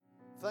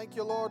Thank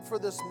you, Lord, for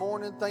this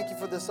morning. Thank you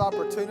for this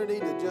opportunity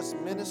to just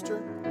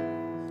minister.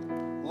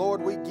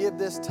 Lord, we give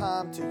this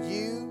time to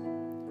you.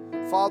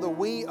 Father,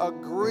 we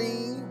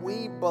agree,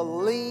 we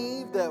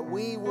believe that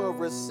we will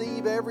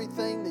receive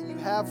everything that you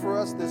have for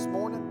us this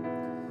morning.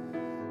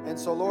 And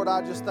so, Lord,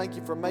 I just thank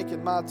you for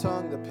making my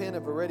tongue the pen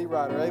of a ready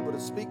writer, able to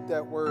speak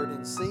that word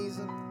in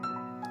season.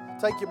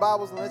 Take your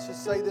Bibles and let's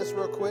just say this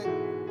real quick.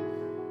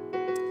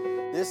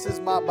 This is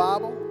my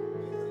Bible.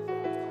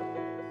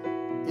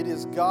 It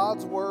is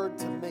God's word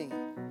to me.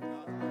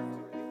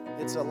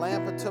 It's a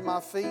lamp unto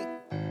my feet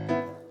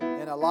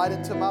and a light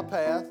unto my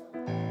path.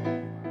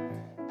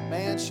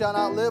 Man shall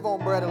not live on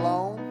bread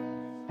alone,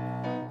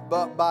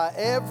 but by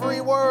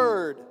every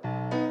word.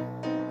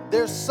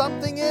 There's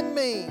something in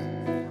me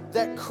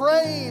that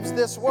craves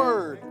this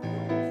word.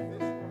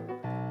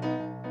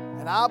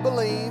 And I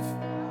believe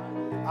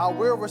I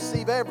will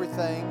receive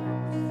everything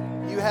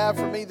you have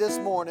for me this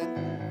morning.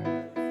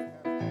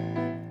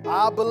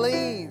 I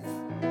believe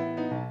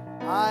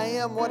I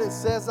am what it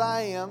says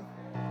I am.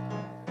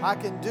 I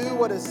can do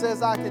what it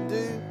says I can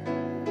do.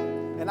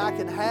 And I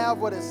can have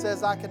what it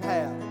says I can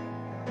have.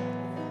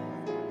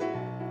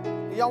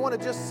 Y'all want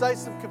to just say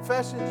some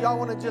confessions? Y'all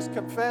want to just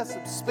confess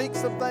and speak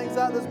some things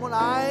out this morning?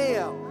 I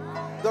am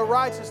the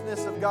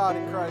righteousness of God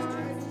in Christ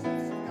Jesus.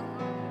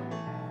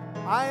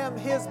 I am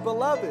His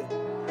beloved.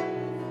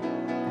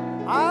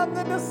 I'm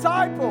the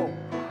disciple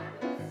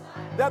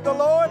that the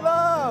Lord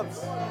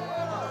loves.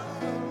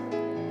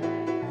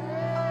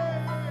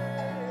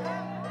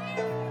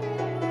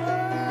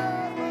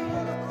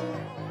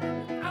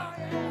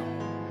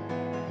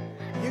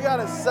 You got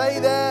to say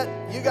that.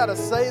 You got to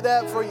say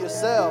that for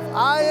yourself.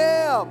 I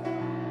am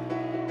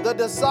the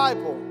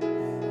disciple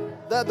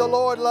that the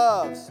Lord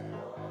loves.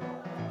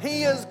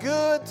 He is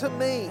good to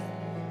me.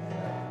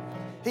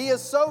 He is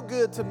so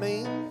good to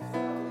me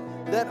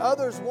that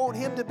others want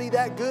Him to be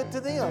that good to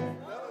them.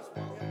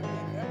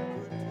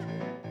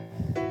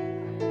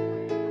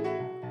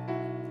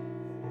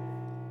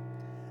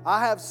 I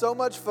have so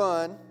much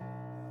fun.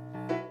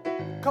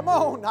 Come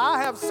on, I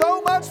have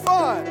so much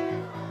fun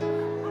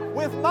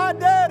with my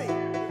daddy.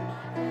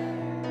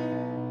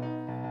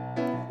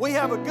 We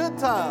have a good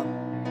time.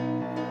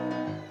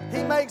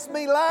 He makes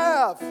me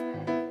laugh.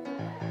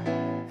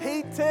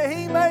 He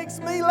makes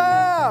me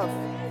laugh.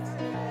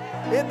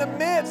 In the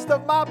midst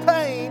of my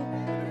pain,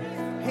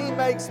 He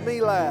makes me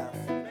laugh.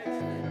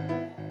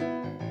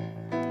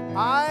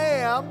 I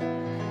am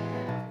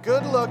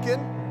good looking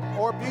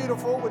or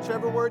beautiful,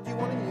 whichever word you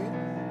want to use.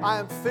 I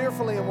am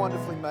fearfully and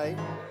wonderfully made.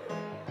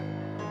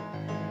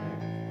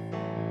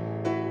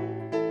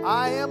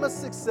 I am a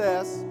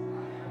success,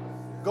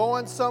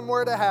 going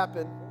somewhere to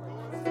happen,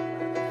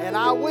 and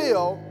I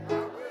will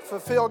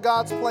fulfill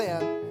God's plan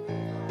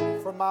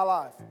for my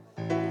life.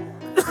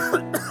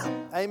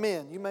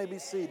 Amen. You may be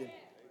seated.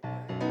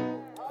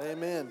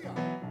 Amen.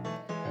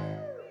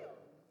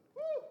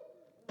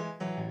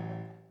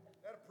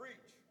 That'll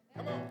preach.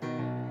 Come on.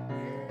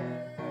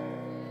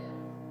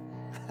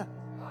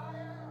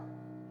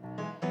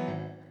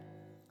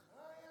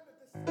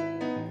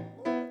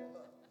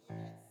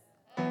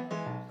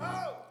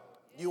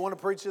 You want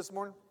to preach this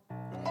morning?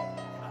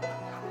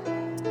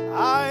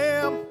 I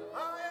am.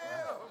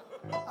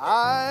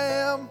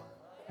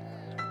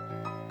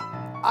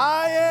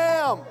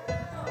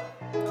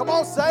 Come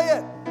on, say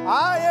it.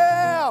 I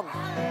am.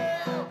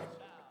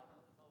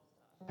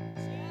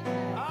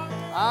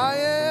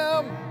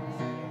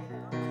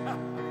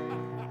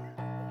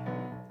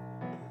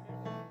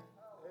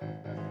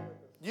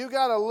 You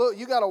gotta look.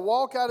 You gotta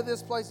walk out of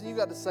this place and you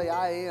got to say,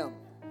 I am.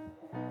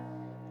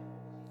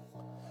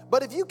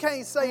 But if you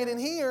can't say it in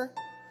here,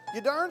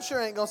 you darn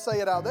sure ain't gonna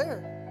say it out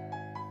there.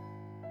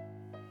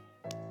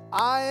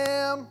 I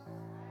am.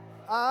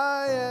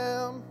 I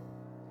am.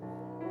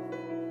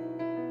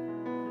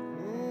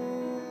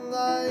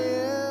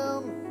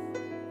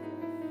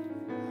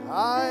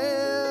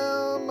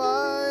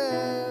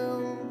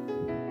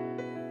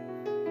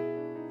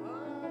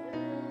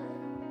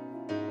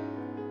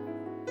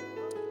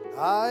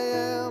 I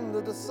am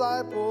the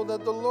disciple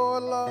that the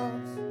Lord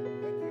loves.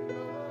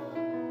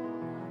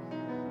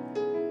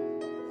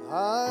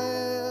 I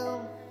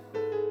am.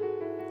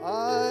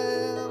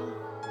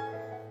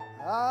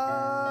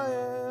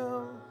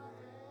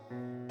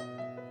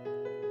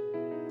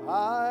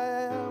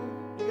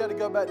 You got to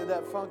go back to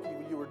that funky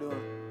you were doing.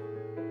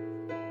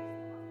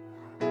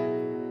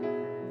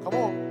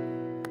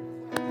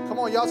 Come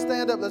on, y'all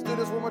stand up. Let's do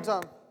this one more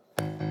time.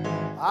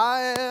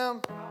 I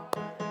am.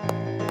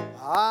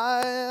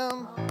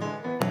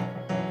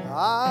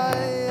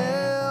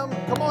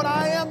 Come on,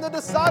 I am the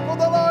disciple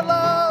the Lord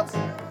loves.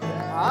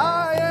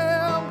 I am.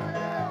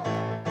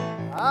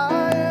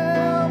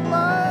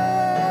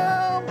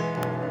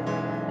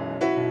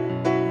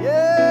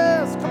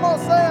 Yes, come on,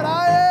 say it.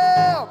 I am.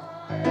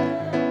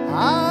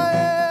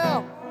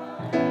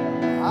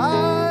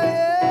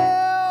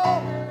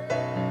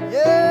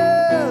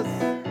 Yes,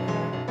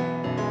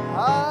 I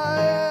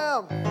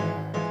am.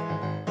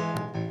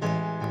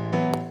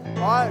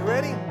 All right,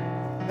 ready?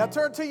 Now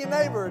turn to your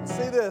neighbor and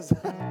see this.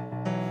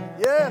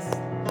 Yes.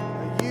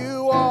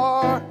 You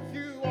are.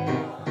 You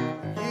are.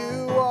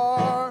 You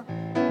are.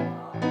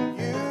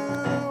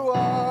 You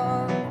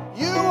are.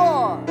 You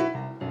are.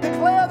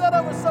 Declare that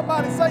over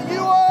somebody. Say,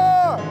 you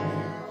are.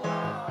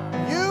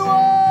 You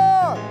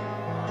are.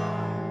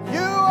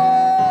 You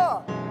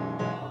are.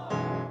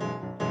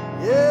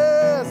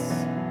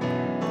 Yes.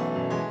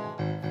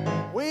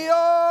 We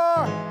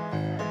are.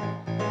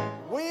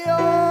 We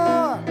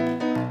are.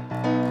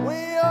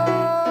 We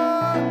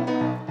are.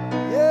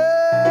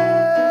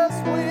 Yes,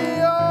 we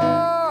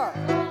are.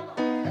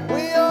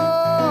 We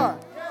are.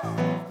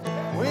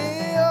 We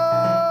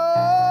are.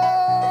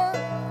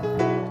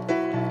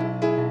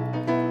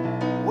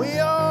 We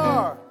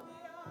are.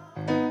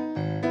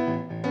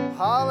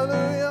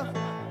 Hallelujah.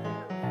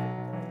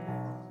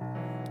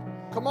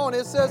 Come on,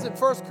 it says in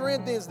 1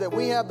 Corinthians that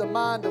we have the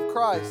mind of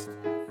Christ.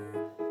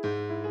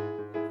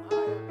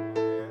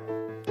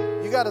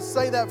 You got to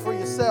say that for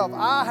yourself.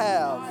 I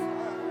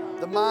have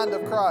the mind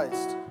of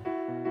Christ.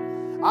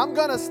 I'm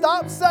going to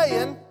stop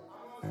saying,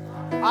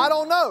 I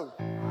don't know.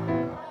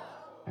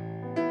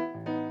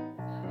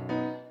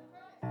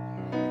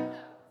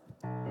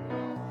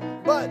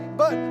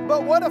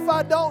 But what if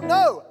I don't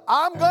know?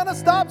 I'm going to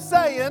stop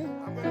saying,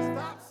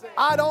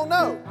 I don't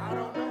know.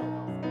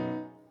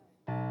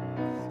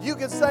 You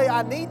can say,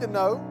 I need to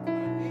know.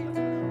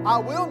 I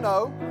will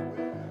know.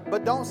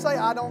 But don't say,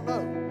 I don't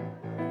know.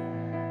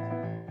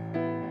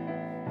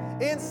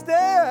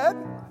 Instead,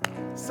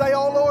 say,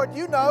 oh Lord,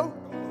 you know.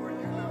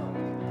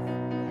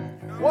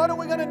 What are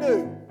we going to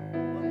do?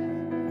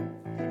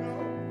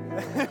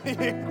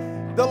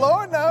 The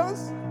Lord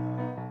knows.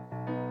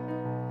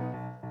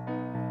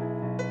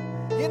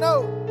 You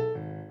know,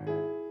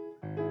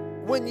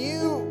 when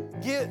you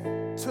get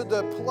to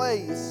the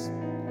place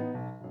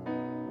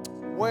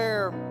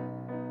where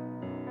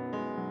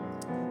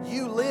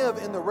you live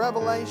in the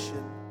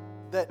revelation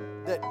that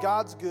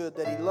God's good,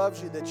 that He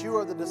loves you, that you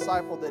are the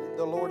disciple that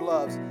the Lord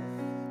loves,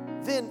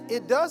 then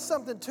it does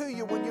something to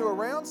you when you're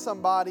around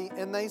somebody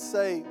and they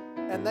say,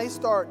 and they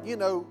start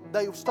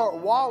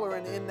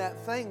wallowing in that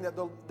thing that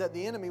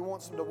the enemy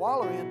wants them to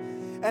wallow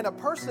in. And a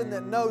person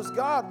that knows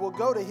God will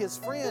go to his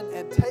friend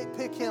and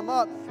pick him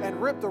up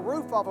and rip the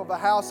roof off of a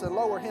house and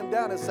lower him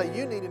down and say,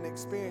 you need an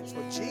experience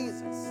with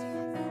Jesus.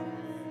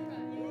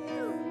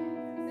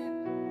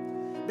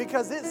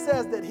 Because it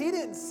says that he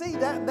didn't see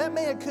that. That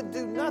man could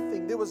do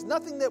nothing. There was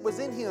nothing that was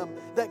in him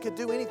that could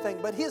do anything.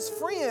 But his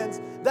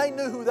friends, they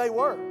knew who they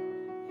were.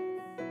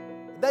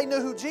 They knew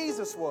who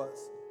Jesus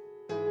was.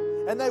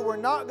 And they were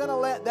not going to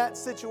let that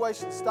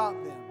situation stop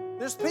them.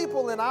 There's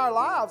people in our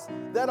lives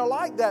that are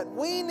like that.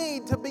 We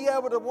need to be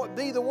able to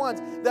be the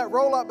ones that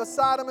roll up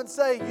beside them and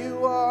say,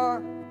 you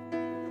are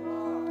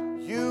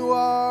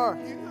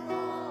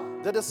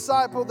the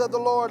disciple that the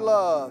Lord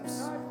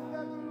loves.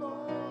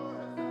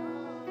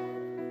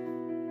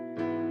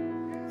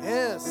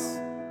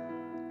 Yes.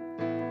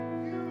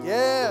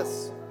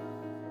 Yes.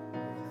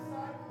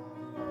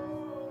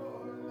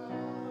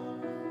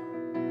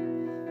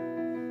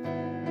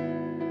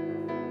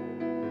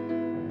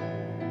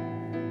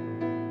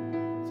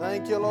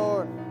 Thank you,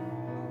 Lord.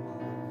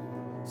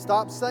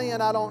 Stop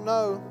saying, I don't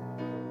know.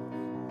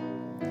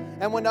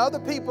 And when other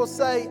people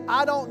say,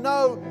 I don't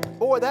know,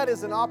 boy, that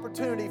is an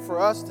opportunity for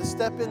us to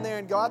step in there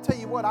and go, I'll tell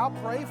you what, I'll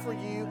pray for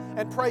you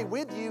and pray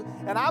with you,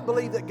 and I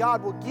believe that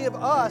God will give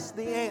us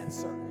the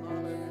answer.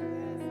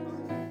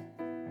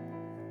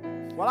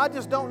 Well, I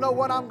just don't know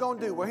what I'm going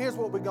to do. Well, here's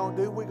what we're going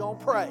to do. We're going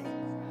to pray.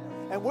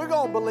 And we're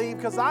going to believe,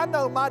 because I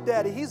know my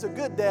daddy, he's a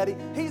good daddy.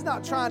 He's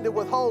not trying to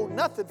withhold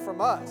nothing from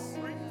us.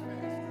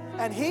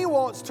 And He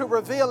wants to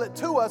reveal it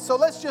to us. So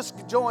let's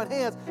just join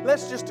hands.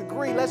 Let's just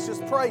agree. Let's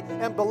just pray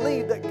and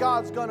believe that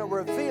God's going to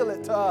reveal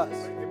it to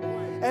us.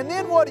 And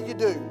then what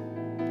do?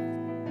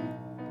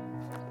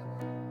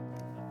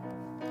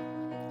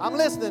 I'm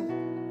listening.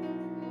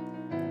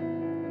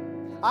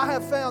 I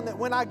have found that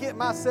when I get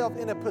myself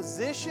in a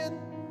position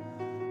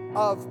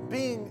of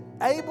being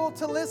able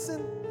to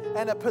listen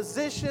and a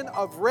position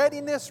of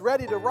readiness,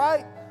 ready to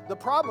write, the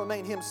problem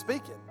ain't him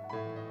speaking.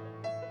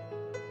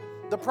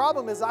 The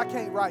problem is I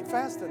can't write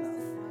fast enough.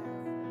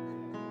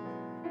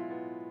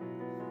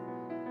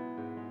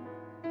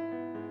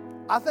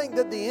 I think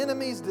that the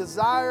enemy's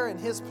desire and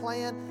his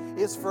plan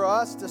is for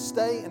us to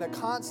stay in a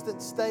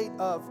constant state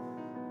of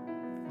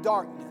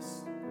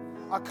darkness,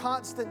 a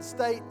constant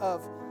state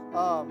of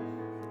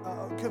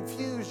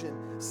confusion.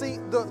 See,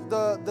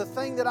 the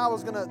thing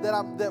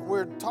that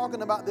we're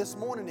talking about this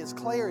morning is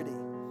clarity.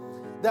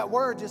 That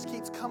word just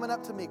keeps coming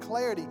up to me,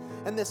 clarity.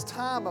 And this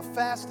time of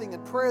fasting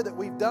and prayer that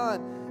we've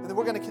done, and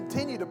we're going to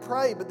continue to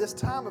pray, but this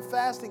time of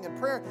fasting and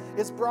prayer,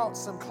 it's brought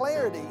some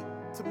clarity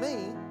to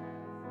me.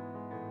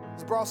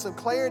 It's brought some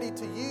clarity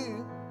to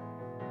you.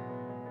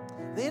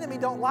 The enemy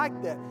don't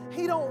like that.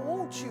 He don't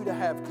want you to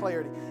have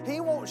clarity.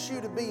 He wants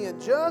you to be in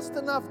just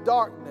enough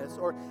darkness,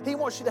 or he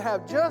wants you to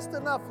have just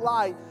enough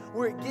light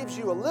where it gives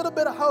you a little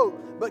bit of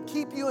hope, but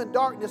keep you in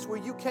darkness where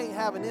you can't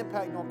have an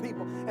impact on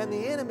people. And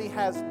the enemy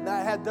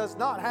does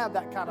not have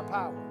that kind of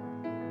power.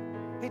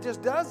 He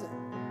just doesn't.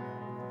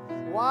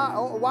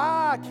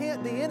 Why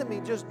can't the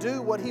enemy just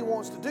do what he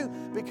wants to do?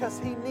 Because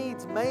he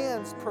needs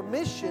man's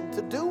permission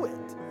to do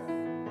it.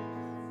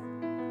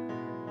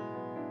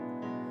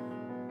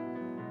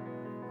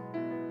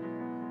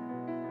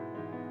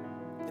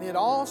 And it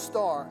all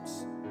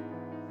starts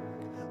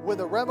with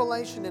a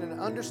revelation and an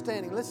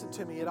understanding. Listen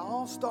to me. It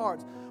all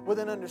starts with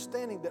an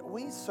understanding that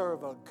we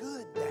serve a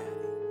good daddy.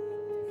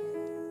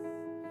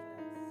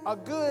 A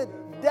good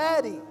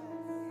daddy.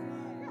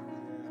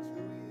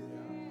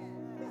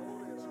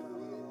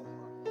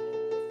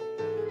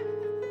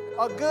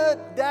 A good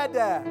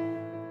dada.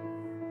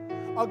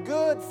 A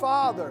good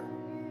father.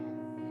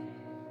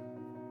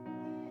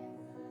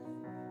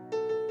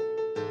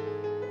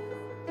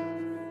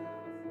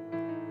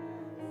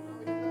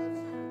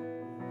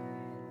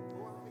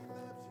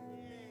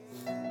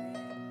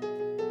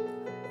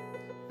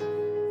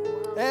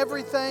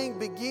 Everything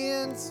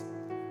begins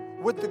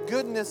with the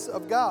goodness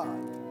of God.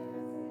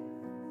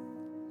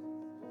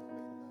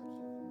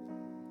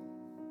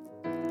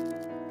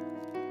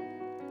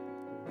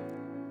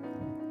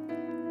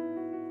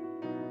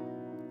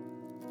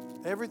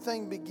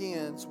 Everything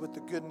begins with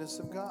the goodness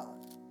of God.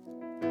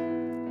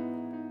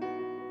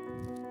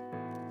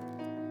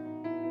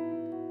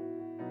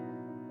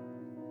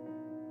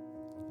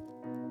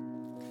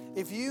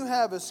 If you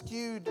have a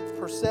skewed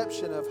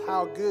perception of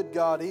how good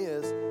God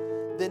is,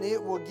 then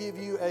it will give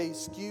you a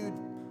skewed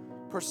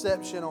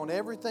perception on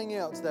everything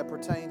else that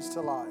pertains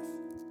to life.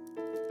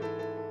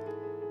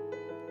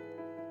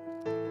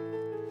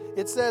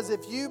 It says,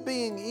 if you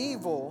being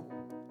evil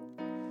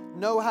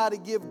know how to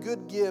give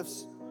good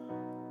gifts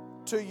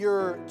to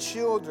your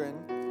children,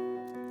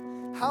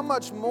 how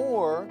much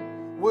more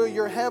will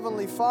your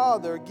Heavenly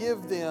Father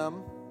give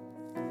them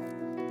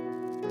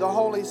the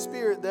Holy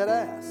Spirit that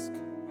asks?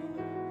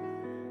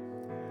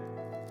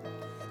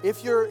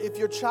 If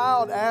your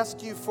child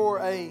asks you for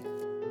a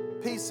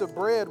piece of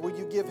bread, will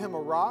you give him a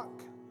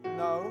rock?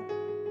 No.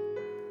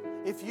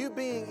 If you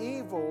being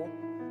evil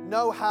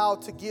know how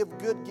to give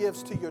good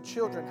gifts to your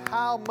children,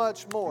 how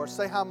much more?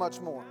 Say how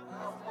much more?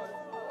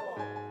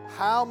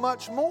 How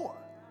much more?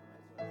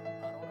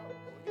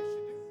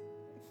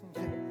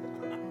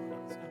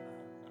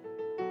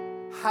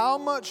 How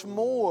much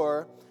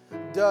more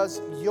does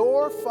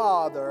your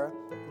Father,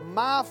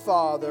 my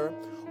Father,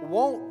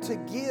 want to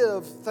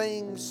give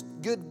things,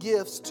 good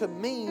gifts to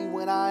me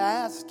when I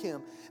ask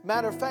Him?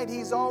 Matter of fact,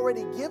 He's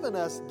already given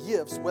us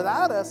gifts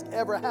without us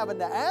ever having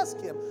to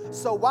ask Him.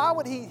 So why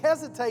would He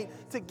hesitate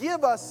to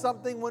give us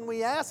something when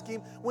we ask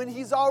Him when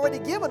He's already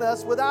given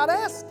us without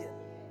asking?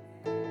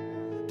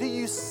 Do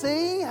you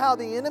see how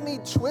the enemy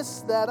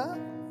twists that up?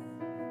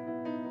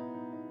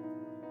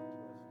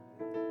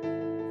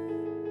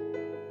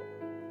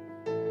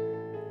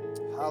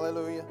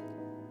 Hallelujah.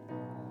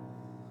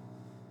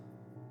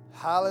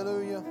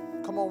 Hallelujah.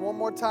 Come on, one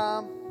more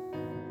time.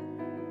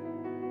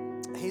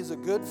 He's a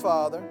good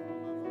Father.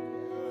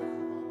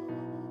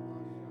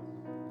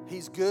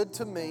 He's good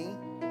to me.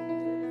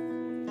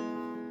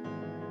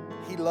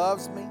 He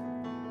loves me.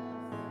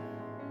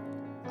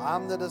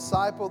 I'm the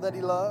disciple that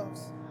He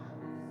loves.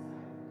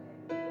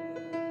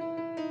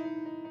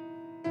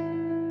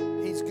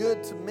 He's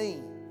good to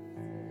me.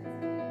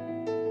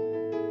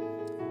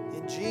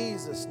 In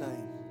Jesus'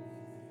 name.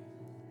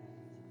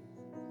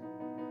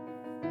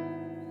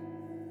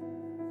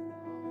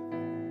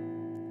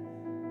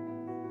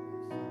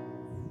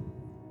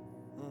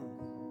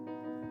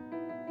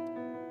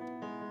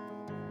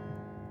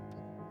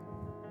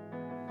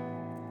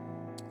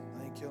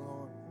 Thank you,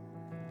 Lord.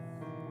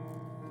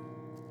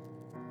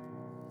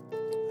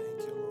 Thank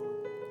you, Lord.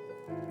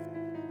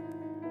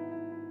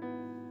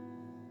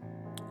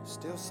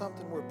 Still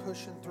something we're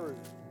pushing through.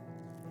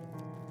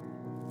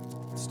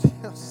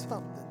 Still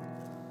something.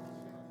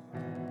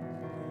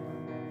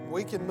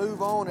 We can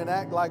move on and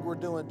act like we're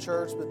doing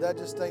church, but that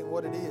just ain't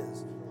what it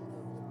is.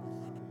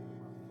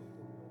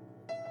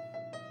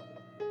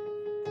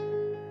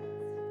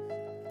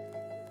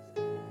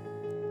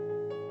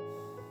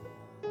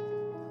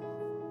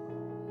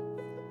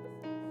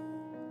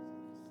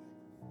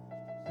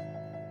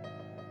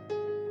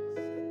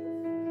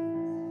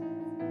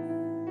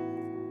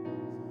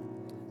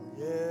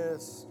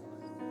 Yes.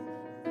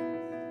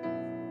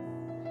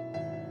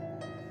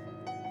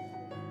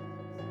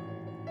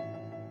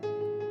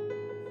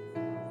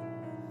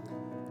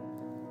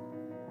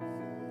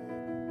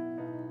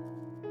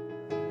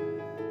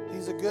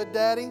 He's a good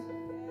daddy.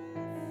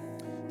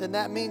 Then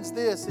that means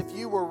this: if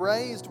you were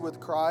raised with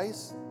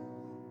Christ,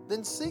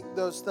 then seek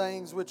those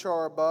things which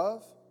are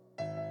above,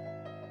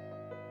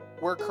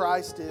 where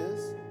Christ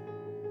is,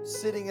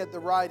 sitting at the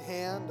right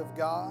hand of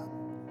God.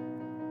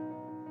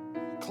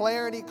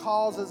 Clarity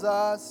causes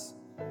us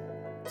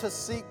to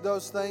seek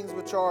those things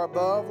which are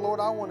above. Lord,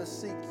 I want to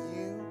seek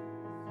You.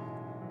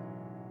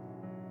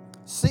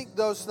 Seek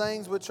those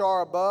things which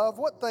are above.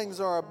 What things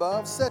are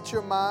above? Set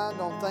your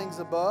mind on things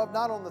above,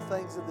 not on the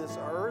things of this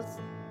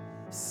earth.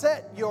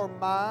 Set your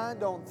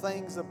mind on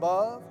things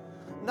above,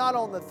 not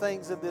on the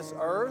things of this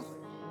earth.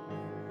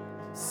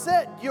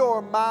 Set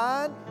your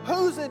mind.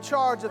 Who's in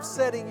charge of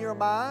setting your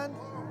mind?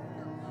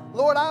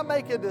 Lord, I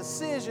make a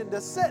decision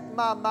to set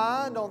my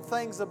mind on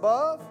things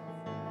above.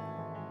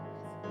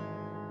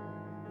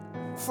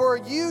 For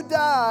you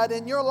died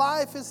and your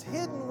life is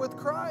hidden with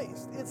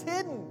Christ. It's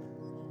hidden.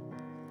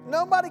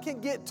 Nobody can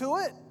get to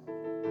it.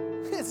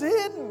 It's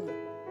hidden.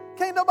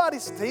 Can't nobody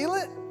steal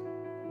it.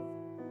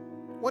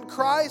 When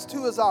Christ,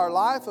 who is our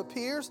life,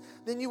 appears,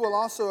 then you will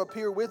also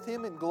appear with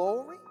Him in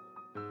glory.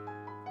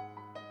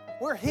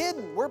 We're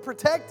hidden. We're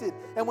protected.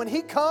 And when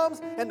He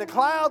comes and the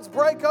clouds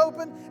break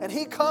open and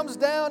He comes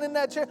down in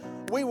that chair,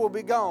 we will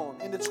be gone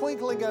in the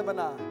twinkling of an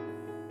eye.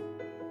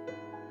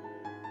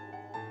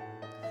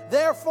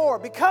 Therefore,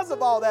 because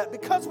of all that,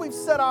 because we've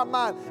set our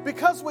mind,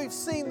 because we've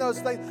seen those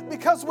things,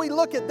 because we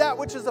look at that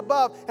which is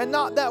above and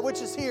not that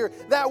which is here,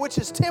 that which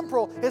is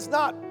temporal is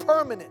not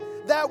permanent.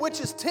 That which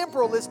is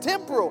temporal is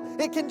temporal.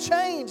 It can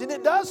change, and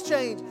it does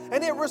change,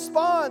 and it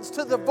responds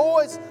to the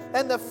voice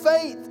and the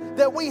faith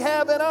that we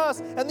have in us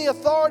and the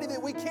authority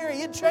that we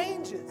carry. It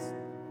changes.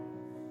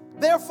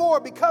 Therefore,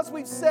 because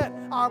we've set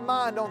our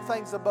mind on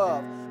things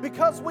above,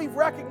 because we've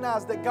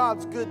recognized that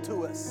God's good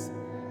to us,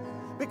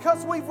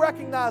 because we've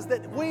recognized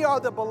that we are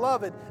the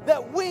beloved,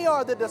 that we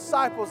are the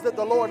disciples that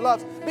the Lord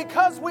loves,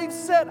 because we've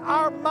set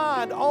our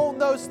mind on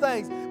those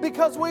things,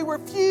 because we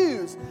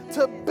refuse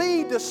to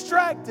be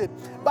distracted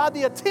by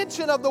the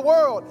attention of the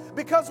world,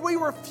 because we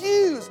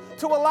refuse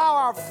to allow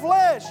our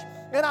flesh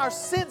and our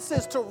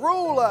senses to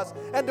rule us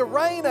and to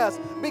reign us,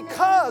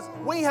 because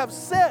we have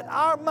set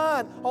our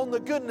mind on the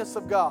goodness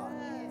of God,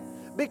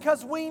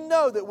 because we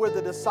know that we're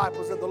the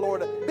disciples of the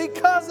Lord.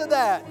 Because of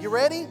that, you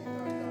ready?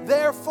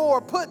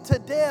 Therefore, put to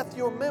death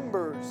your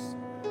members,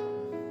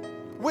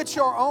 which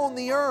are on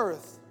the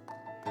earth: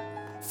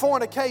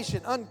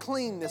 fornication,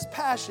 uncleanness,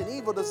 passion,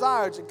 evil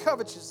desires, and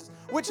covetousness,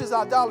 which is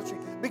idolatry.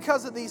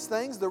 Because of these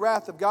things, the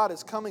wrath of God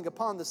is coming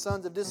upon the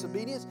sons of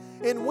disobedience,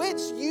 in which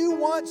you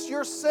once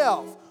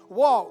yourself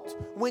walked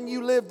when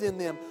you lived in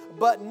them.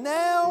 But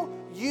now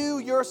you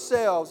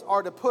yourselves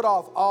are to put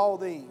off all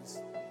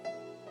these.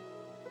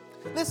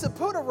 Listen,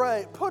 put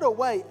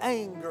away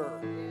anger.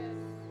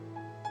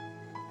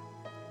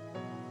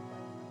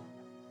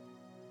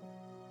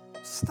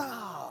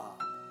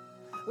 Stop.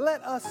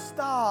 Let us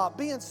stop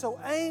being so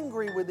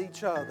angry with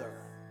each other.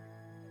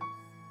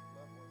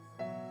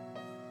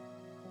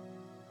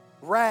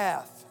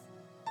 Wrath,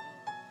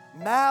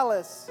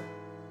 malice,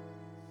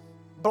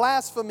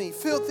 blasphemy,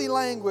 filthy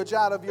language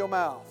out of your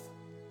mouth.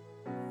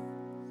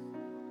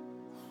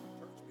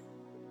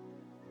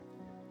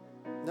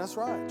 That's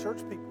right,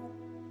 church people.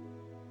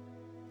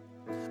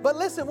 But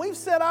listen, we've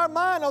set our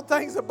mind on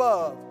things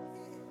above.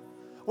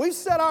 We've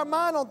set our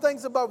mind on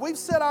things above. We've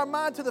set our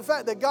mind to the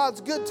fact that God's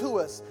good to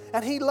us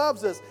and He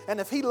loves us. And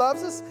if He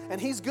loves us and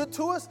He's good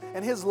to us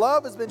and His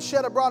love has been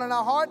shed abroad in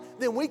our heart,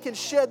 then we can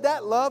shed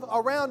that love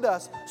around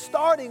us,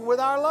 starting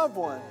with our loved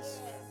ones.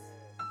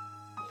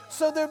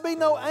 So there'd be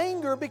no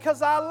anger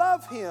because I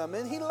love Him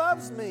and He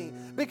loves me.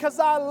 Because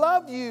I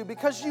love you,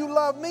 because you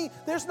love me.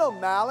 There's no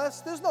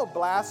malice. There's no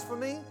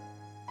blasphemy.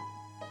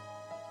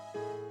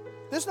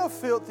 There's no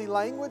filthy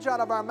language out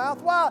of our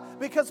mouth. Why?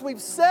 Because we've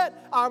set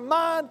our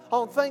mind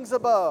on things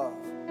above.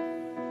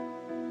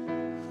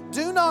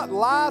 Do not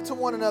lie to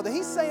one another.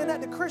 He's saying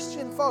that to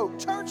Christian folk,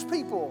 church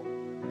people.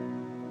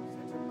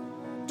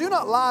 Do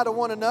not lie to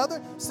one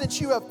another, since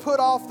you have put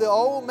off the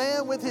old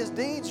man with his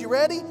deeds. You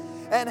ready?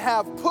 And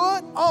have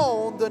put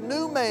on the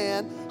new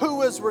man,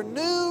 who is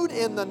renewed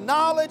in the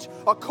knowledge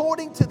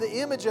according to the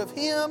image of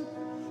Him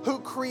who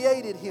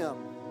created him.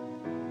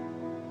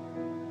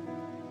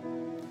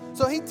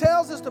 So He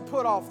tells us to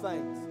put off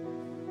things.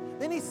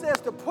 Then He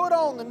says to put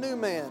on the new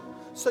man.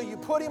 So you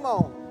put him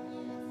on.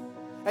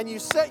 And you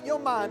set your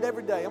mind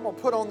every day, I'm going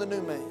to put on the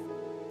new man.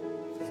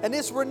 And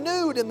it's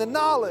renewed in the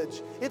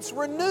knowledge. It's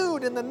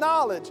renewed in the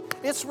knowledge.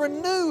 It's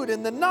renewed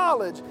in the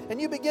knowledge. And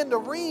you begin to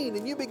read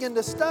and you begin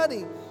to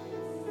study.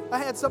 I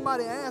had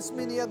somebody ask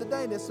me the other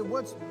day, they said,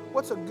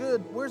 where's a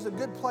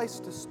good place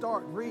to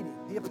start reading?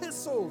 The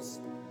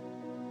epistles.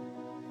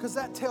 Because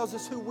that tells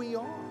us who we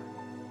are.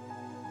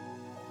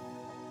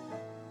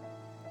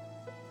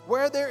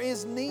 Where there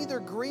is neither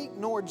Greek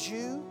nor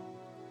Jew,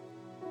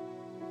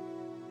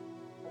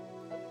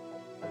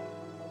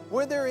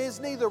 where there is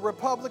neither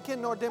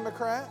Republican nor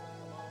Democrat,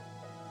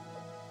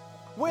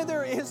 where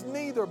there is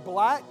neither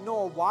black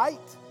nor white,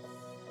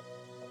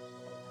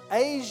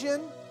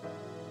 Asian,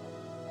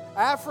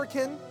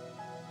 African,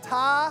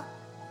 Thai,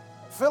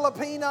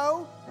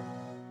 Filipino,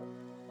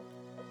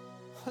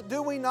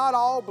 do we not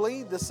all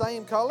bleed the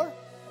same color?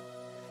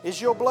 Is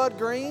your blood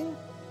green?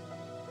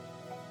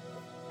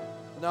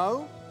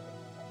 No.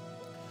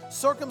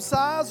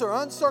 Circumcised or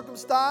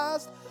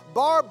uncircumcised,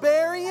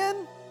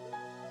 barbarian?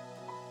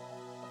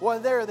 Well,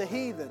 they're the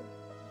heathen.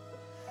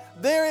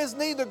 There is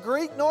neither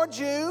Greek nor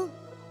Jew,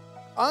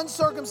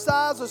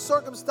 uncircumcised or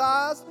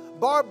circumcised,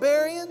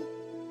 barbarian,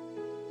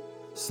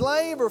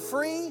 slave or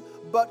free,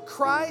 but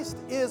Christ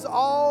is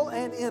all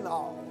and in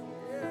all.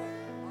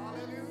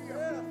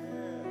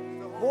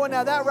 Boy,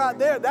 now that right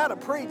there, that'll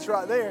preach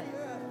right there.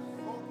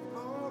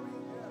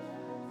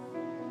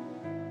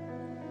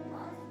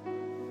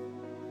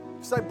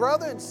 Say,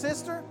 brother and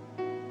sister,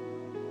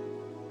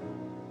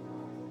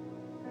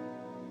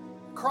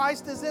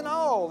 Christ is in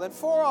all and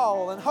for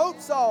all and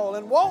hopes all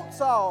and wants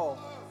all.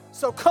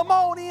 So come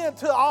on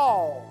into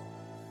all.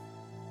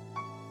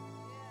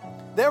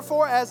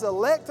 Therefore, as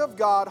elect of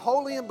God,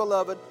 holy and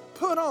beloved,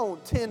 put on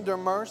tender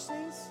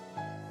mercies,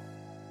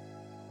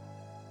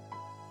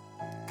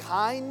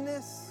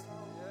 kindness.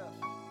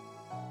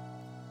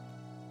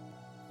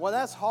 Well,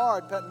 that's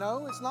hard, but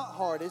no, it's not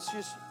hard. It's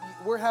just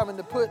we're having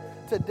to put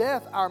to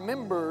death our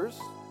members.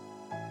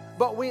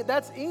 But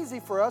that's easy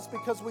for us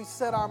because we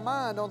set our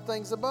mind on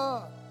things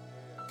above.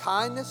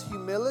 Kindness,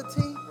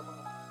 humility.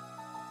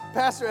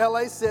 Pastor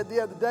L.A. said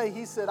the other day,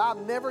 he said, I've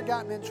never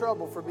gotten in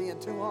trouble for being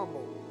too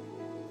humble.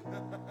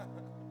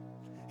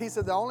 He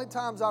said, the only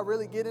times I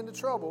really get into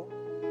trouble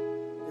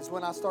is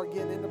when I start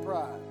getting into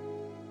pride.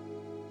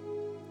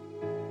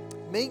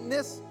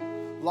 Meekness,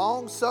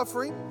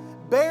 long-suffering,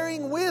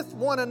 bearing with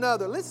one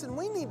another. Listen,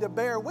 we need to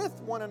bear with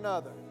one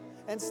another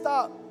and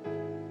stop.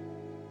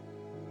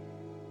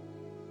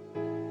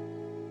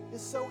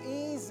 It's so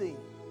easy.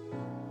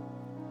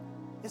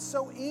 It's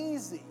so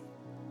easy.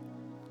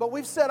 But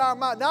we've set our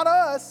mind, not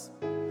us,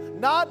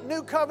 not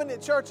New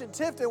Covenant Church in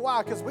Tifton.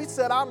 Why? Because we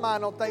set our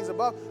mind on things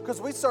above,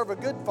 because we serve a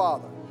good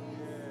Father.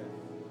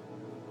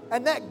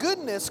 And that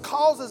goodness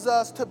causes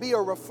us to be a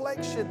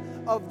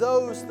reflection of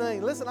those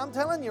things. Listen, I'm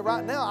telling you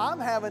right now, I'm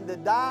having to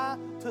die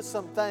to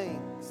some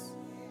things.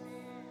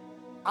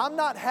 I'm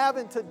not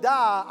having to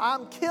die.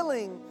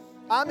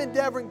 I'm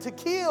endeavoring to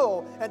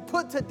kill and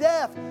put to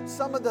death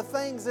some of the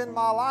things in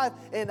my life,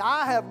 and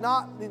I have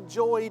not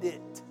enjoyed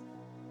it.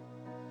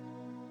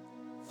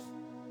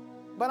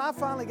 But I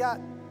finally got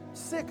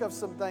sick of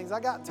some things.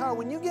 I got tired.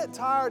 When you get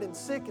tired and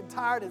sick and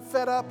tired and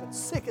fed up and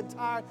sick and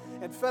tired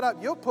and fed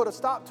up, you'll put a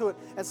stop to it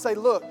and say,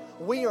 look,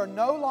 we are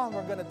no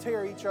longer going to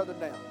tear each other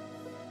down.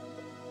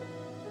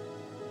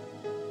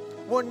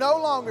 We're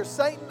no longer,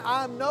 Satan,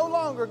 I'm no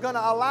longer going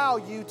to allow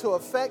you to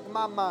affect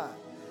my mind.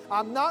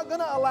 I'm not going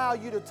to allow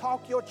you to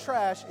talk your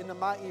trash into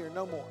my ear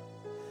no more.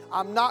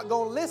 I'm not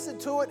going to listen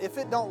to it. If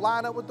it don't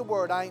line up with the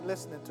Word, I ain't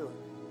listening to it.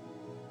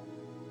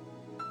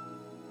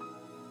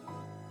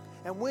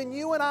 And when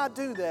you and I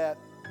do that,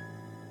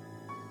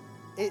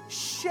 it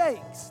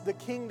shakes the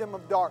kingdom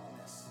of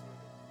darkness.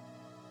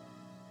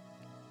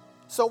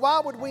 So why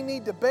would we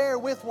need to bear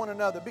with one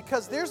another?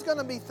 Because there's going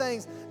to be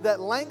things that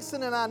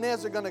Langston and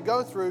Inez are going to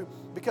go through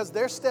because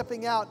they're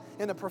stepping out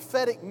in a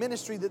prophetic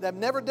ministry that they've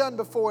never done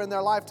before in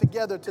their life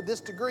together to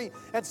this degree.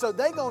 And so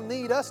they're going to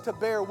need us to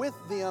bear with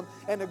them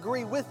and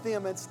agree with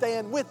them and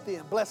stand with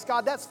them. Bless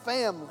God, that's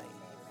family.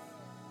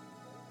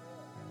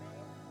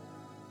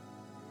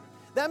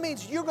 That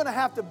means you're going to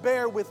have to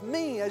bear with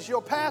me as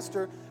your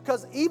pastor,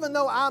 because even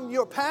though I'm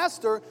your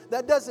pastor,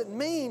 that doesn't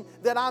mean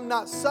that I'm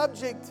not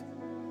subject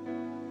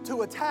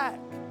to attack.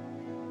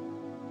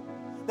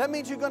 That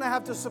means you're going to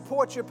have to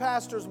support your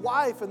pastor's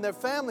wife and their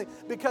family,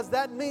 because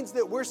that means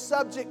that we're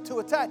subject to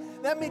attack.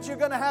 That means you're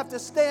going to have to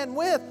stand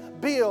with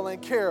Bill and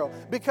Carol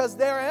because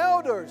they're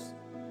elders.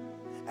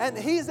 And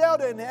he's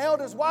elder and the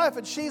elder's wife,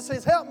 and she's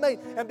his helpmate.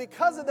 And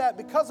because of that,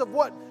 because of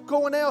what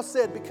Cornell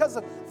said, because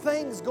of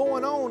things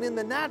going on in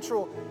the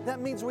natural, that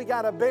means we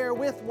got to bear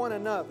with one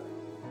another.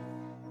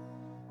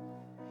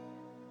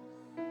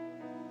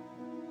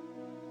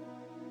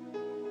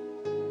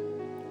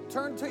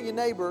 Turn to your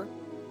neighbor,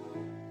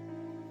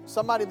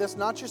 somebody that's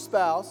not your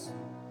spouse.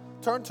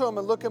 Turn to him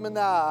and look him in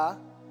the eye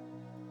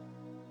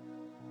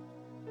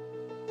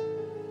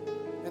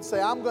and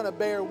say, I'm going to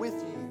bear with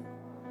you.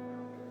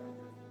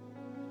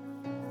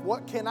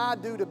 What can I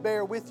do to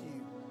bear with you?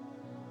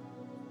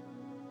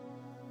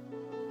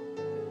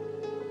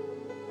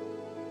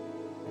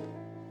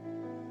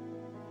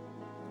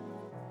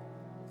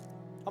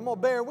 I'm going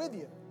to bear with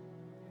you.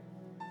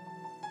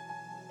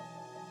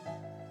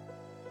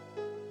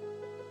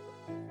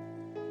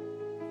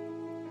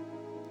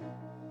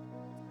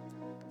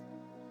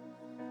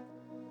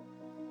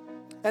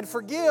 And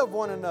forgive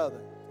one another.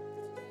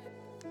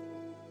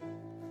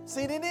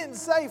 See, they didn't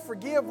say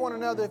forgive one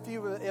another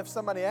if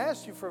somebody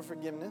asked you for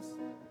forgiveness.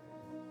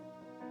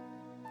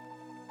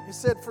 He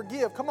said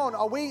forgive. Come on,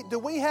 do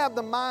we have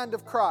the mind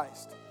of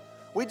Christ?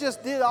 We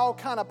just did all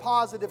kind of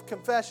positive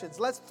confessions.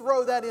 Let's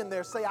throw that in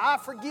there. Say, I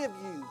forgive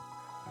you.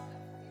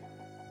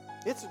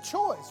 It's a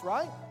choice,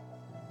 right?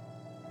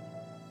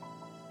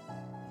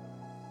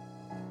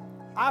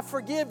 I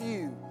forgive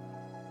you.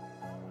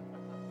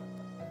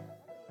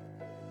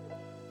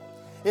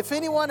 If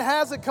anyone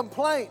has a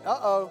complaint,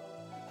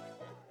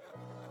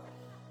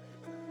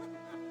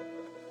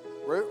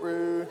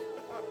 Root.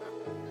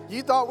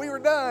 You thought we were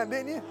done,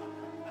 didn't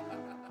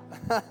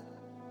you?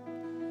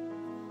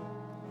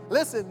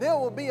 Listen, there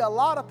will be a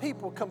lot of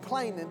people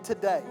complaining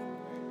today.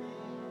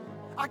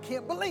 I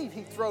can't believe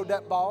he threw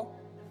that ball.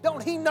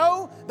 Don't he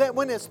know that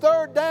when it's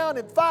 3rd down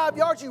and 5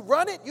 yards, you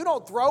run it, you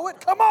don't throw it?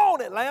 Come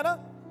on, Atlanta.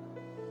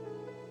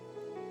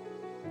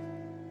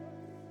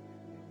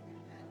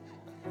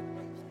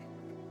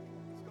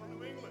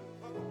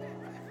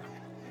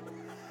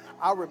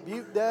 I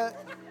rebuke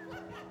that.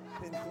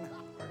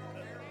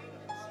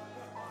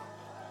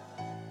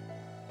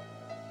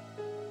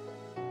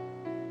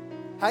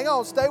 Hang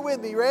on, stay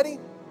with me. Ready?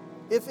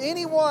 If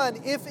anyone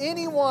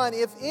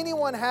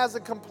has a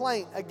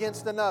complaint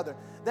against another,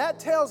 that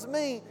tells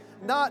me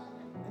not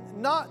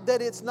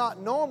that it's not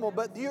normal,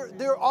 but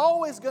they're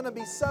always going to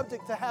be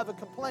subject to have a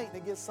complaint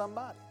against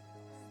somebody.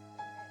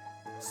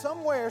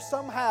 Somewhere,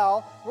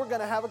 somehow, we're going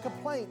to have a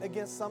complaint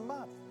against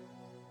somebody.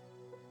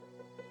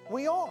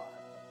 We are.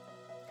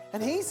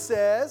 And he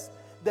says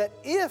that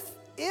if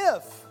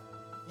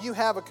you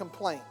have a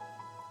complaint,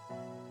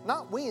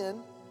 not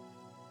when,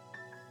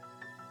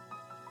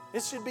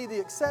 it should be the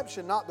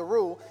exception, not the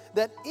rule,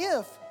 that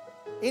if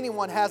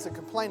anyone has a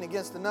complaint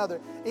against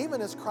another,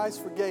 even as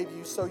Christ forgave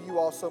you, so you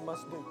also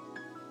must do.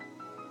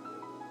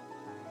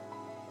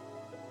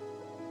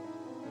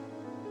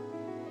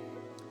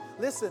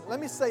 Listen, let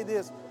me say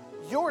this.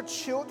 Your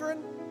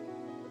children,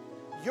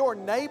 your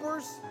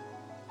neighbors,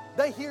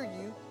 they hear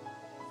you.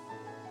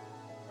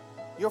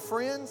 Your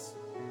friends,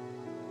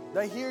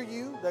 they hear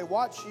you, they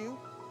watch you,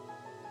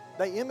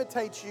 they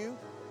imitate you.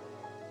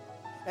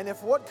 And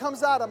if what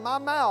comes out of my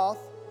mouth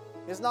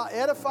is not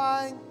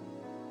edifying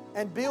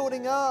and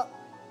building up,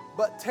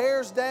 but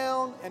tears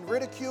down and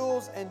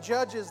ridicules and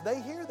judges,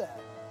 they hear that.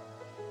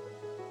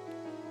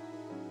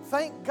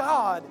 Thank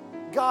God,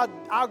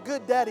 our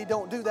good daddy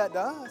don't do that to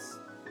us.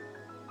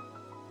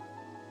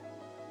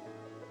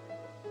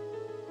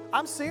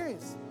 I'm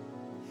serious.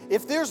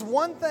 If there's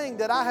one thing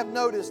that I have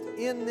noticed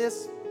in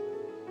this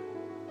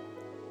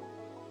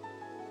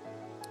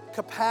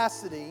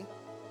capacity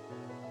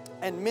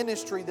and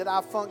ministry that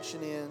I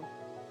function in,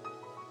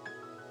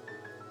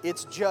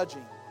 it's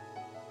judging.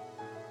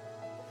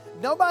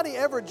 Nobody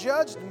ever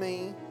judged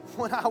me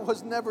when I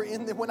wasn't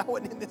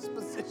in this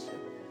position.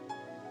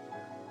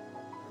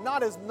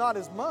 Not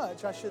as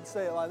much, I should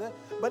say it like that.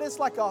 But it's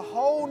like a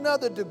whole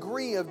nother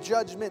degree of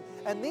judgment.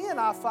 And then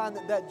I find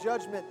that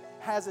judgment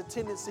has a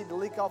tendency to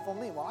leak off on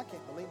me. Well, I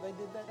can't believe they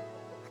did that.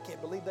 I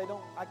can't believe they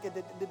don't.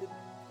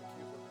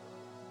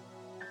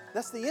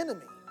 That's the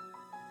enemy.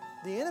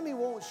 The enemy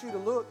wants you to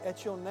look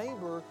at your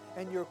neighbor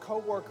and your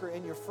coworker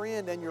and your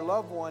friend and your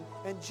loved one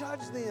and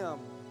judge them.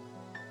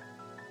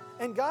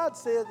 And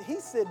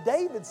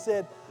David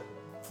said,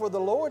 for the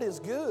Lord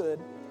is good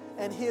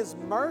and His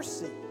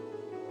mercy.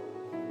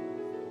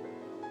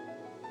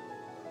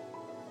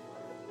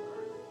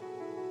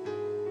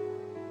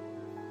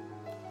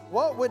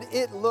 What would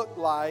it look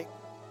like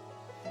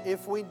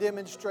if we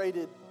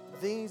demonstrated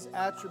these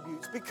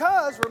attributes?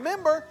 Because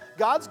remember,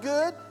 God's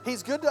good.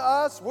 He's good to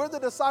us. We're the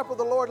disciple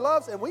the Lord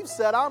loves, and we've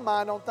set our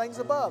mind on things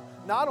above,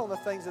 not on the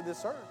things of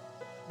this earth,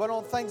 but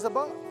on things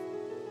above.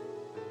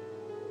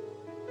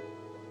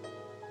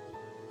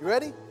 You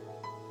ready?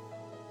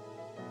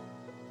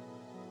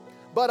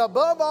 But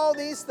above all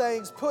these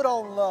things, put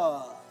on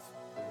love,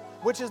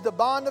 which is the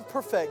bond of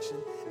perfection,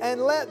 and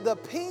let the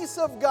peace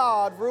of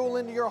God rule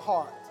into your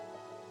heart.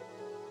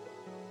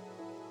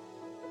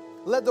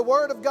 Let the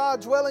word of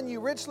God dwell in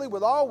you richly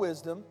with all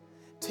wisdom,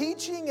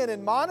 teaching and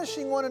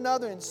admonishing one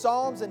another in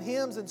psalms and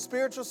hymns and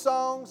spiritual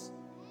songs.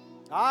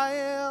 I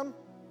am,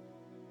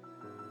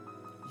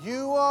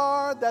 you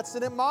are. That's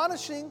an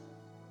admonishing.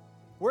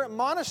 We're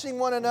admonishing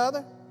one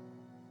another.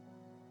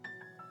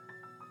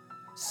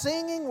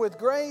 Singing with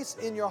grace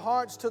in your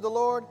hearts to the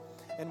Lord.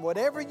 And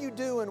whatever you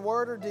do in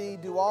word or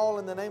deed, do all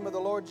in the name of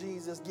the Lord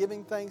Jesus,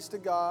 giving thanks to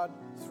God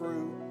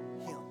through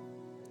Him.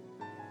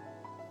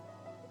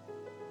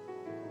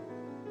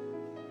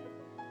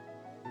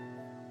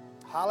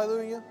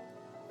 Hallelujah.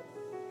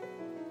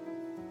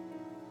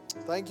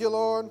 Thank you,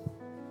 Lord.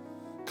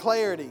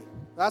 Clarity.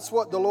 That's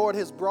what the Lord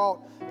has brought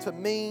to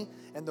me.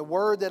 And the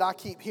word that I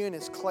keep hearing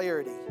is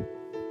clarity.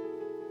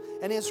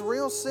 And it's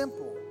real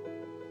simple.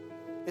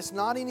 It's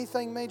not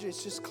anything major.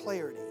 It's just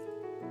clarity.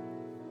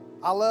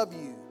 I love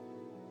you.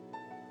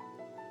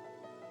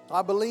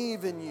 I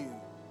believe in you.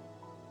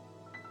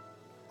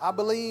 I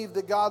believe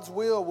that God's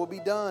will be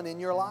done in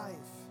your life.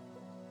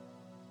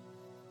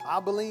 I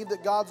believe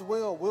that God's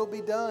will be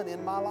done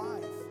in my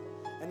life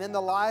and in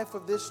the life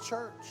of this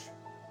church.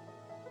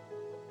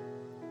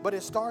 But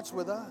it starts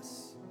with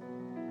us.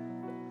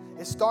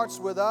 It starts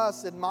with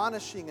us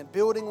admonishing and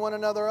building one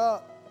another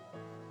up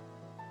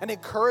and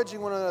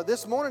encouraging one another.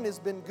 This morning has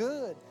been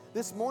good.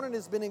 This morning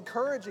has been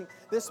encouraging.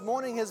 This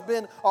morning has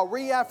been a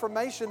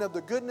reaffirmation of the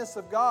goodness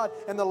of God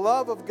and the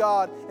love of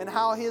God and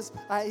how His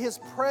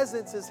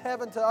presence is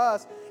heaven to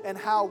us and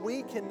how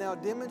we can now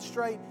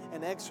demonstrate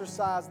and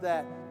exercise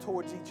that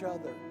towards each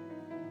other.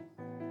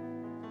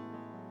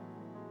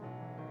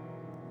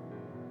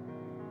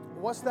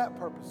 What's that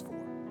purpose for?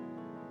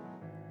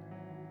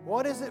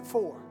 What is it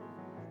for?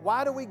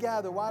 Why do we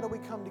gather? Why do we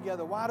come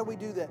together? Why do we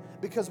do that?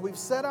 Because we've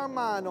set our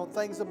mind on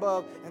things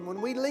above, and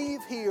when we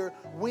leave here,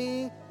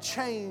 we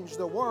change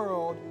the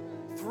world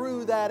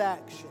through that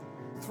action,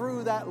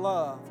 through that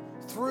love,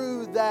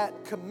 through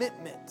that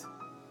commitment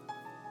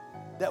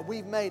that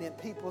we've made, and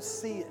people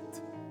see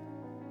it.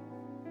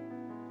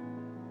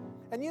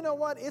 And you know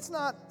what? It's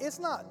not the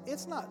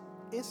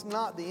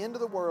end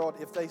of the world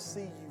if they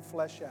see you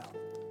flesh out.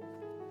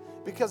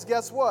 Because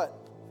guess what?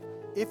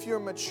 If you're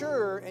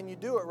mature and you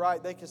do it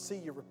right, they can see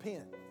you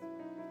repent.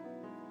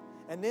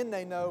 And then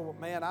they know, well,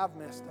 man, I've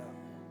messed up.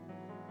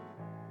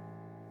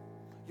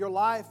 Your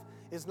life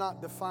is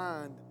not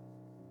defined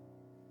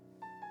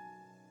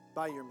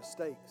by your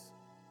mistakes.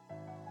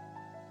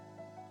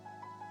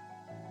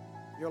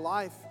 Your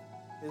life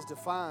is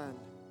defined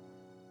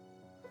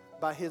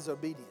by His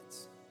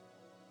obedience.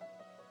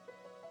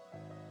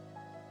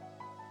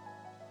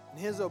 And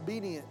His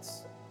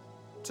obedience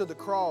to the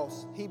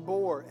cross, He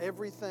bore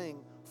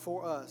everything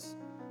for us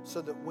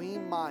so that we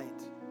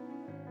might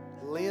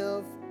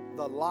live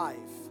the life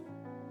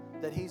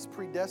that He's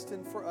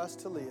predestined for us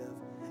to live,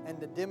 and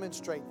to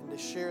demonstrate and to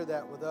share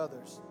that with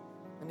others.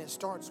 And it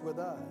starts with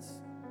us.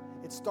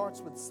 It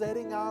starts with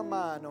setting our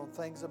mind on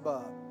things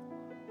above.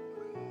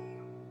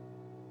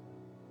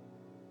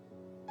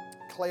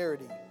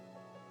 Clarity.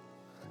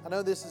 I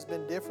know this has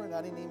been different.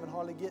 I didn't even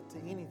hardly get to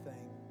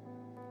anything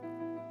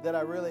that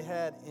I really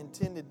had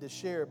intended to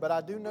share. But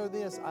I do know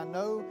this. I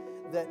know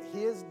that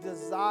His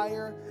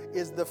desire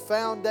is the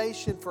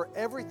foundation for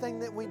everything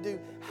that we do,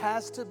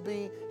 has to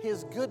be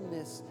His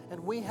goodness. And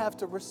we have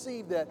to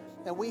receive that.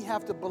 And we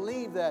have to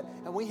believe that.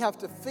 And we have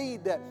to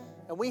feed that.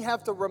 And we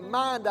have to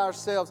remind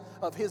ourselves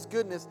of His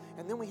goodness.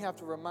 And then we have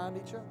to remind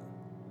each other.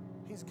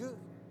 He's good.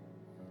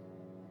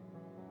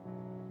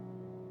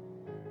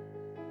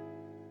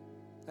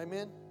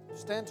 Amen.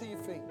 Stand to your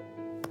feet.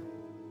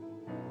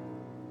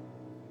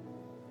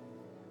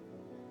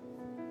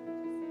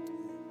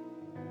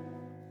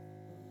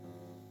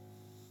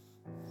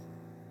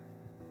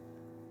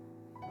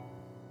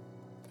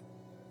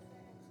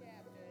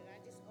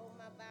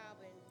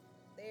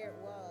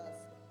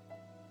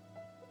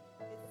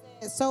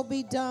 So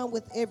be done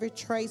with every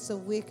trace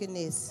of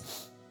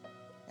wickedness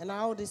and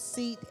all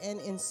deceit and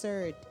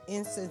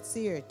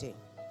insincerity,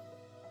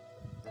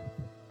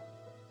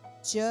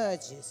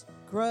 judges,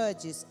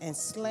 grudges, and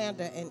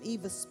slander and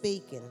evil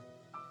speaking.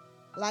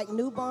 Like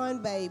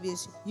newborn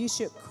babies, you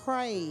should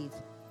crave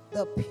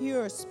the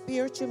pure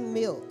spiritual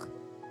milk,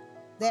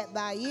 that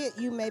by it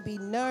you may be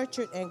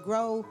nurtured and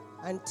grow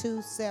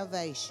unto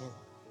salvation.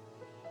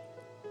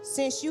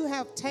 Since you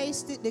have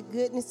tasted the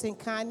goodness and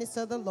kindness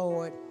of the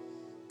Lord,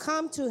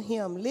 come to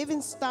Him,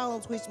 living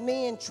stones which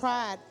men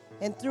tried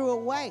and threw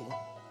away,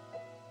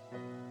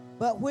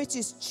 but which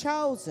is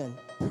chosen,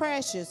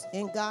 precious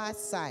in God's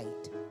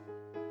sight.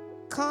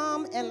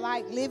 Come and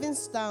like living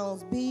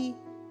stones, be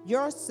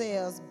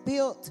yourselves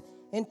built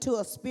into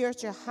a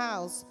spiritual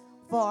house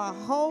for a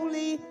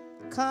holy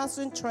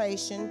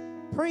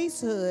consecration,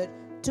 priesthood,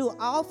 to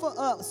offer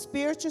up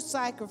spiritual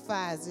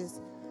sacrifices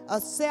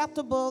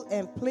acceptable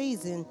and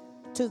pleasing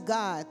to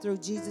God through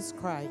Jesus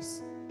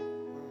Christ.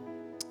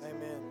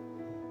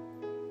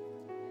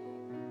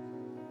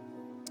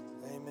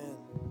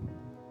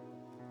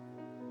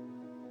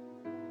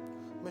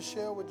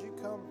 Michelle, would you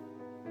come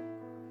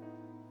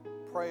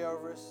pray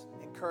over us,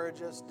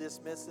 encourage us,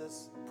 dismiss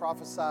us,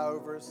 prophesy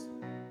over us?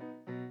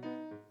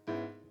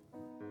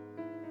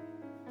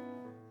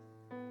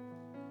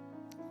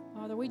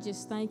 Father, we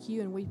just thank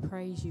You and we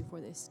praise You for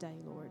this day,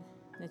 Lord,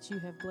 that You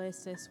have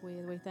blessed us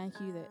with. We thank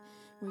You that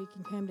we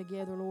can come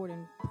together, Lord,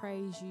 and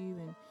praise You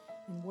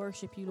and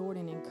worship You, Lord,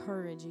 and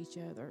encourage each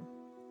other.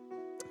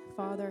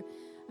 Father,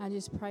 I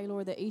just pray,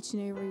 Lord, that each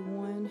and every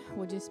one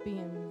will just be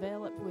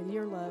enveloped with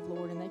Your love,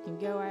 Lord, and they can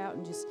go out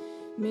and just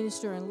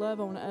minister and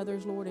love on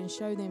others, Lord, and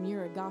show them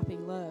Your agape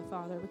love,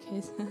 Father,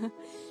 because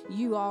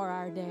You are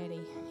our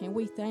Daddy. And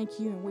we thank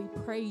You and we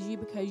praise You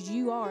because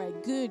You are a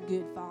good,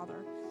 good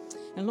Father.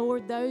 And,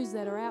 Lord, those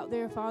that are out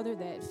there, Father,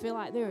 that feel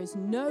like there is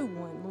no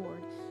one,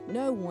 Lord,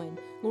 no one,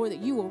 Lord, that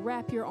You will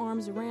wrap Your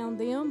arms around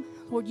them.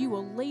 Lord, You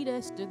will lead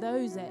us to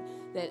those that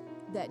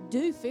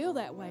do feel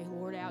that way,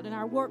 Lord, out in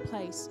our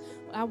workplace,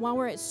 while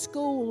we're at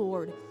school,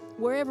 Lord,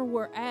 wherever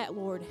we're at,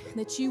 Lord,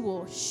 that You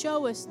will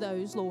show us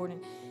those, Lord,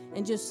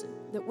 and just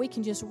that we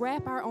can just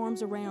wrap our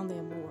arms around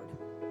them, Lord.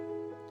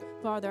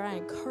 Father, I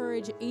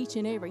encourage each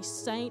and every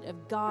saint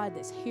of God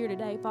that's here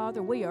today,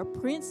 Father. We are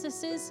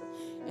princesses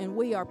and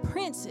we are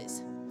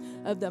princes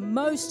of the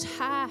Most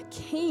High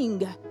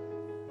King.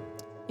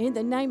 In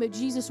the name of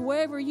Jesus,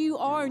 wherever you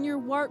are in your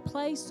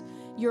workplace,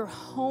 your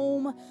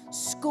home,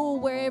 school,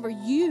 wherever,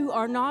 you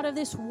are not of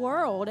this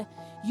world.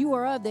 You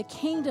are of the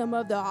kingdom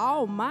of the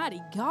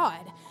Almighty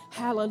God.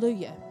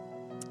 Hallelujah.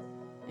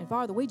 And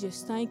Father, we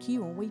just thank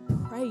You and we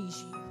praise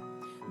You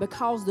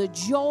because the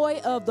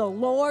joy of the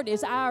Lord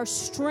is our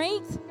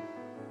strength.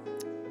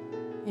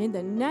 In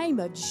the name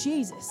of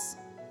Jesus.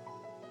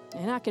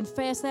 And I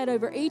confess that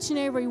over each and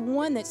every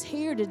one that's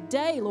here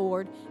today,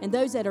 Lord, and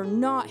those that are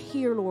not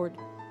here, Lord.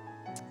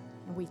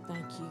 And we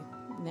thank You.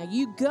 Now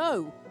You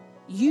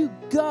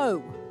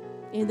go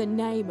in the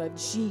name of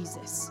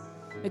Jesus,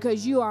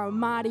 because You are a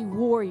mighty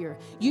warrior.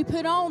 You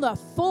put on the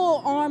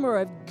full armor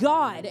of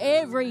God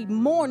every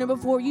morning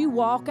before you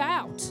walk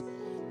out,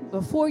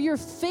 before your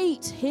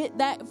feet hit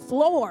that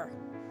floor,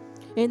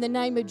 in the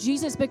name of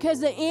Jesus, because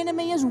the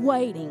enemy is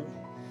waiting.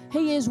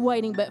 He is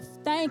waiting, but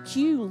thank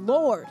You,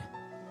 Lord,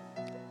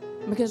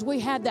 because we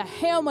have the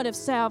helmet of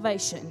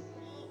salvation,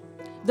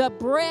 the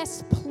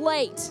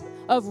breastplate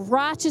of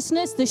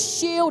righteousness, the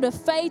shield of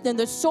faith, and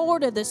the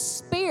sword of the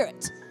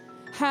Spirit.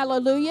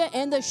 Hallelujah.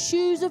 And the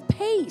shoes of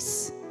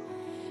peace.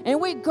 And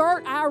we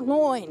girt our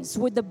loins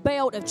with the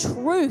belt of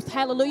truth.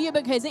 Hallelujah.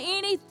 Because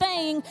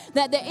anything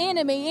that the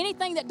enemy,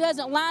 anything that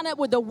doesn't line up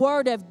with the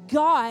word of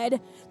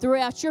God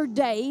throughout your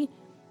day,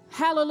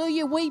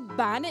 hallelujah, we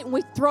bind it and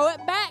we throw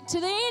it back to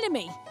the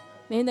enemy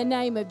in the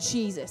name of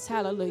Jesus.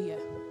 Hallelujah.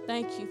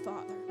 Thank you,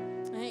 Father.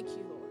 Thank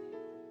you.